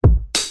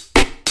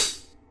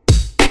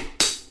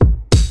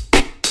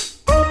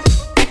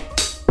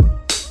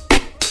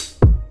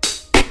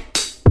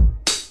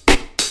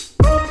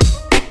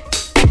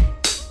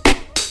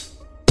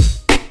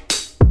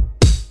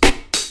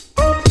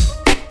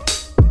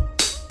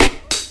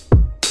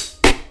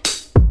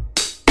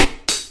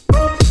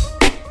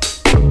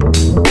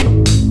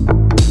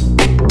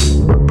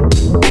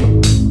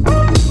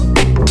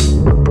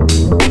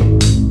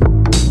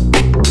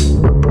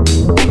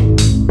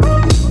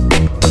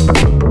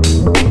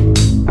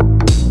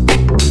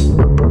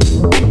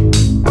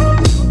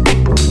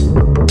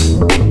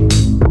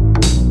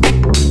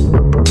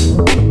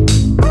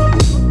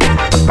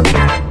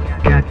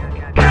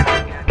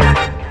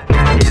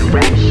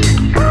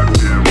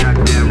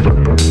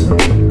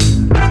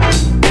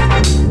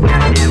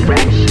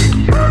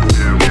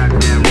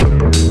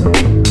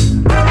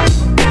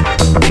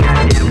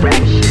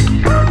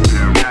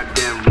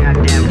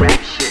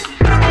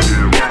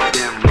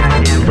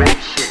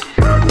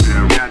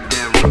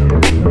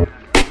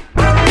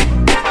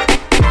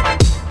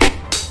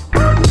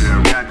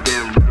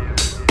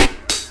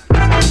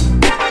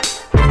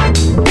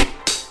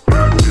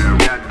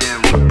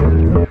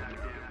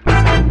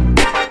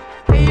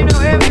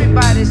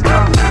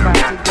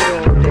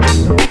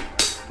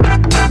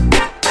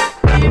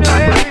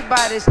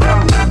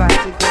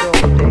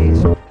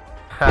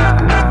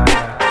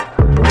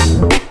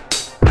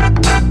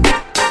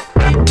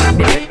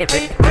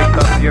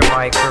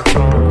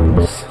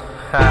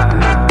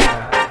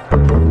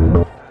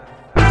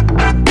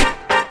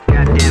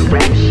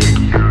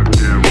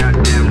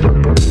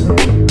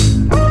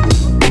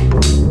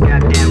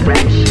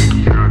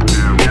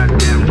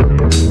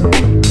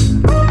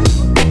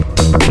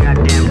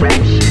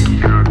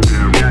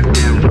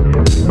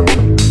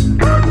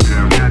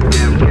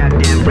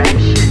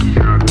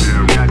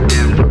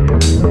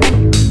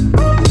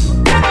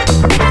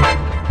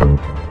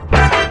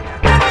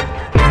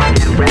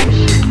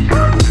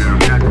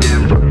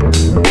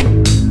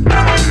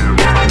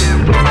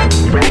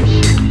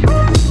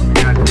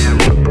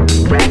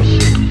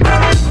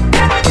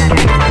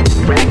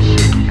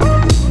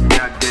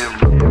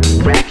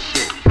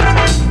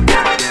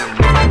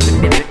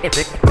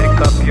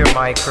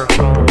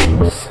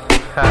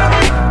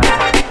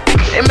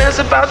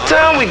It's about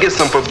time we get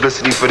some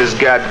publicity for this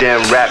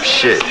goddamn rap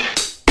shit.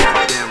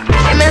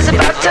 Hey man, it's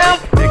about time.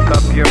 Pick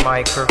up your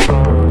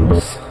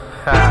microphones.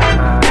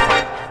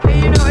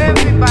 You know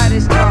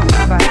everybody's talking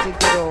about the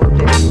good old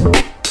days.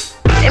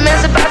 Hey man,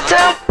 it's about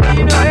time.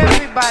 You know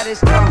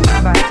everybody's talking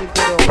about the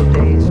good old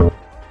days.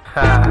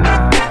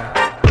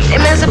 Hey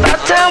man, it's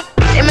about time.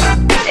 Hey man,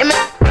 hey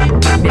man.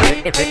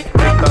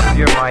 Pick up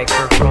your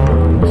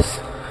microphones.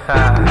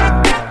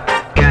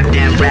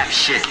 Goddamn rap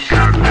shit.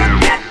 Goddamn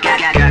rap shit.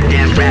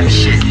 Goddamn rap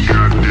shit.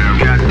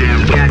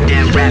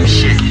 Goddamn rap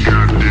shit.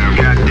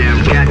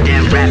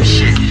 Goddamn rap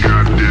shit.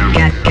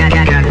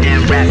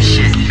 Goddamn rap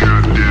shit.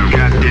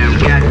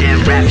 Goddamn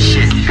rap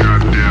shit.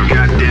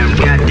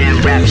 Goddamn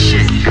rap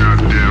shit.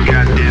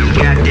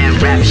 Goddamn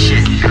rap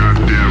shit.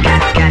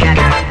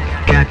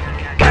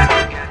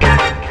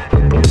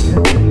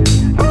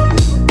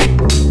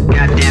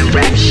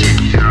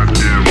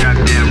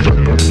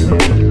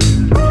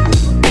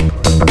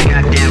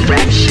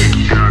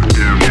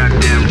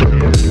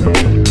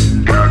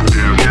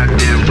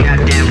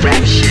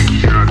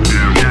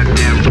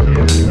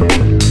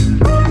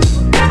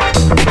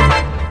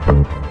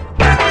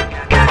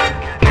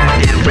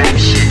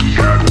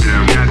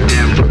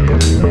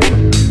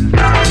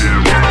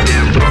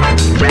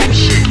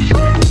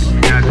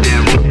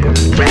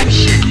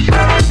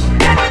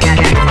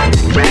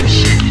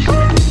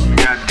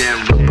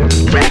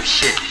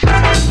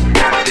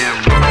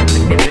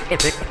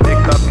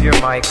 Pick up your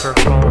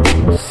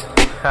microphones.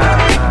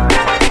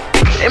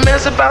 Hey man,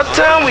 it's about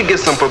time we get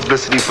some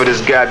publicity for this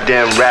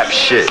goddamn rap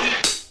shit.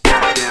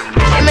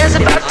 Hey man, it's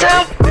about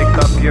time. Pick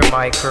up your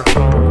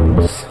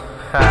microphones.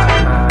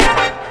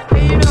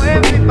 You know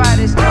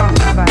everybody's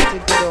talking about the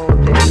good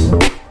old days.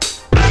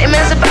 Hey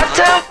man, it's about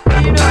time.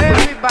 You know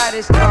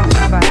everybody's talking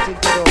about the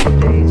good old days.